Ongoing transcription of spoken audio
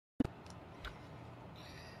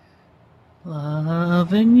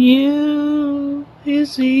Loving you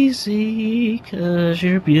is easy 'cause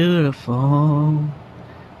you're beautiful.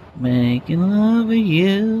 Making love with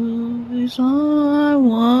you is all I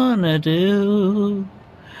wanna do.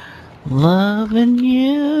 Loving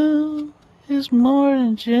you is more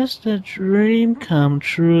than just a dream come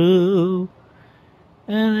true.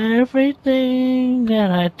 And everything that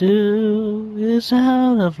I do is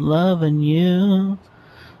out of loving you.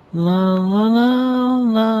 La la la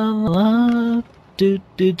la la, do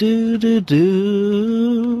do do do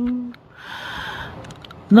do.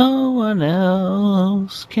 No one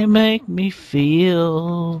else can make me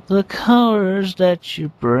feel the colors that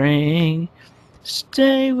you bring.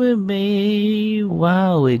 Stay with me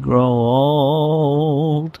while we grow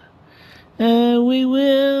old. And we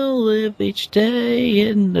will live each day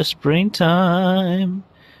in the springtime.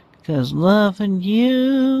 'Cause loving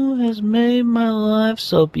you has made my life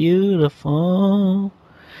so beautiful.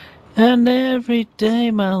 And every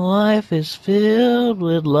day my life is filled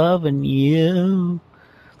with loving you.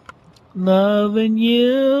 Loving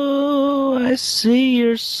you, I see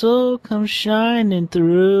your soul come shining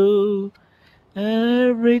through.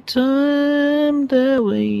 And every time that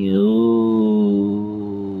with you,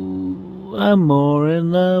 I'm more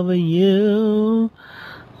in love with you.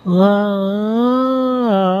 La la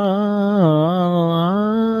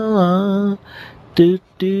la, do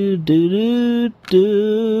do do do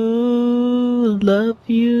do. Love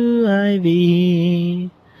you, Ivy.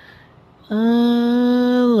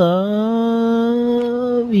 I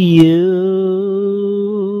love you.